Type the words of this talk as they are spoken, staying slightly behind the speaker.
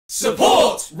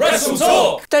Support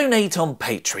WrestleTalk! Donate on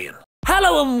Patreon.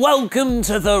 Hello and welcome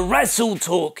to the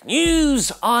WrestleTalk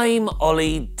News. I'm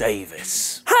Ollie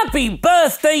Davis. Happy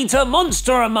birthday to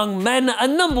Monster Among Men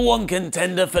and #1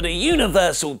 contender for the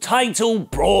Universal title,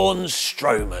 Braun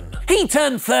Strowman. He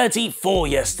turned 34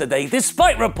 yesterday,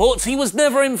 despite reports he was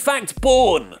never in fact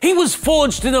born. He was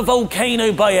forged in a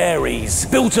volcano by Ares,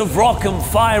 built of rock and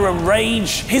fire and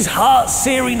rage, his heart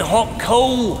searing hot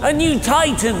coal, a new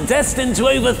titan destined to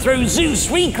overthrow Zeus,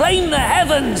 reclaim the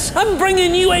heavens, and bring a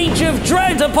new age of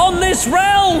dread upon this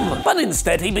realm. But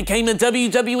instead he became a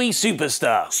WWE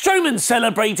superstar. Strowman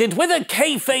celebrated with a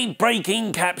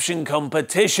kayfabe-breaking caption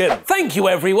competition. Thank you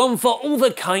everyone for all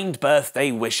the kind birthday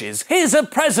wishes. Here's a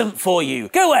present for you.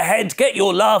 Go ahead, get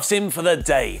your laughs in for the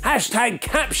day. Hashtag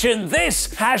caption this,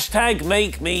 hashtag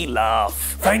make me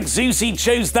laugh. Thanks Zeus he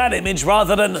chose that image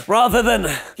rather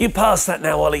than... You passed that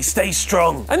now, Ollie, stay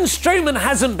strong. And Strowman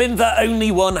hasn't been the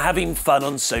only one having fun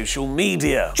on social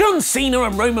media. John Cena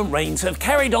and Roman Reigns have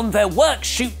carried on their work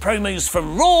shoot promos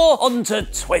from Raw onto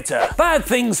Twitter. Bad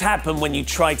things happen when you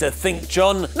try to think,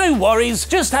 John. No worries,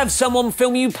 just have someone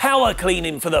film you power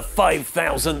cleaning for the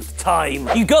 5,000th time.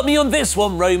 You got me on this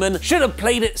one, Roman. Should have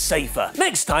played it safer.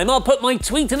 Next time I'll put my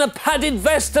tweet in a padded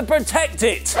vest to protect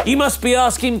it. You must be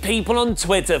asking people on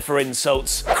Twitter for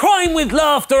insults. Crying with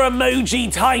laughter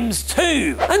emoji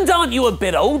 ×2. And aren't you a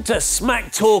bit old to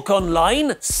smack talk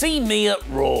online? See me at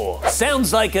Raw.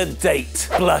 Sounds like a date.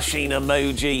 Blushing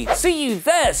emoji. See you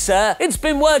there, sir. It's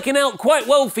been working out quite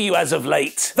well for you as of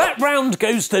late. That round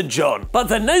goes to John, but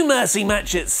the No Mercy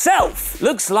match itself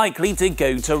looks likely to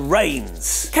go to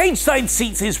Reigns. Cageside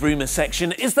Seats' rumour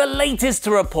section is the latest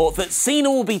to report that Cena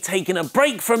will be taking a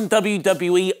break from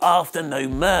WWE after No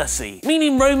Mercy,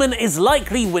 meaning Roman is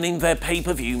likely winning their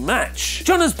pay-per-view match.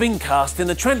 John has been cast in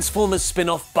the Transformers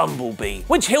spin-off Bumblebee,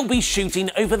 which he'll be shooting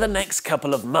over the next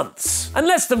couple of months.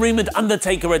 Unless the rumoured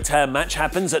Undertaker return match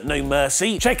happens at No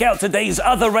Mercy, check out today's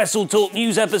other WrestleTalk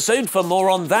News episode for more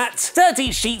on that.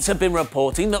 Dirty Sheets have been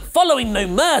reporting that following No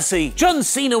Mercy, John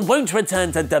Cena won't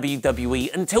return to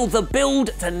WWE until the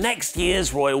build to next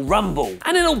year's Royal Rumble,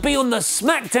 and it'll be on the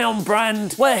SmackDown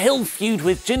brand where he'll feud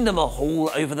with Jinder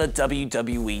Mahal over the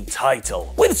WWE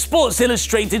title. With Sports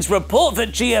Illustrated's report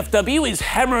that GFW is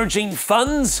hemorrhaging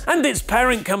funds and its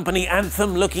parent company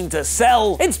Anthem looking to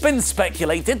sell, it's been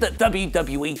speculated that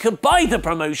WWE could buy the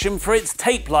promotion for its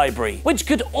tape library, which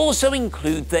could also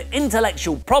include the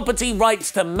intellectual property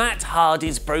rights to Matt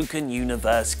Hardy's Broken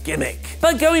Universe gimmick.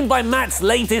 But going by Matt's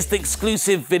latest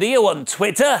exclusive video on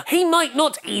Twitter, he might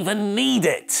not even need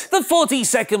it. The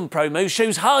 40-second promo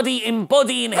shows Hardy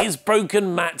embodying his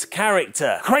broken Matt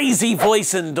character, crazy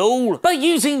voice and all, but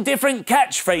using different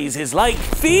catchphrases like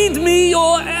 "Feed me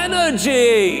your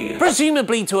energy,"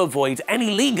 presumably to avoid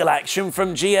any legal action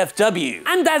from GFW.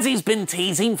 And as he's been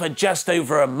teasing for just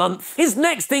over a month, his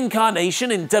next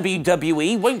incarnation in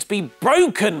WWE won't be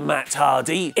broken Matt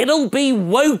Hardy, it'll be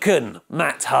woken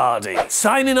Matt Hardy.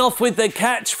 Signing off with the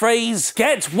catchphrase,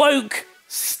 "Get woke,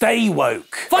 stay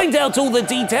woke." Find out all the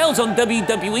details on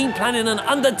WWE planning an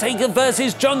Undertaker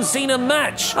versus John Cena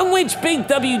match, and which big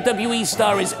WWE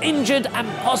star is injured and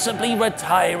possibly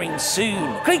retiring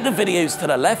soon. Click the videos to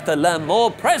the left to learn more,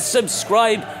 press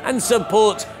subscribe, and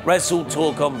support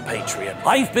WrestleTalk on Patreon.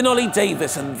 I've been Ollie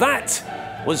Davis, and that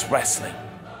was wrestling.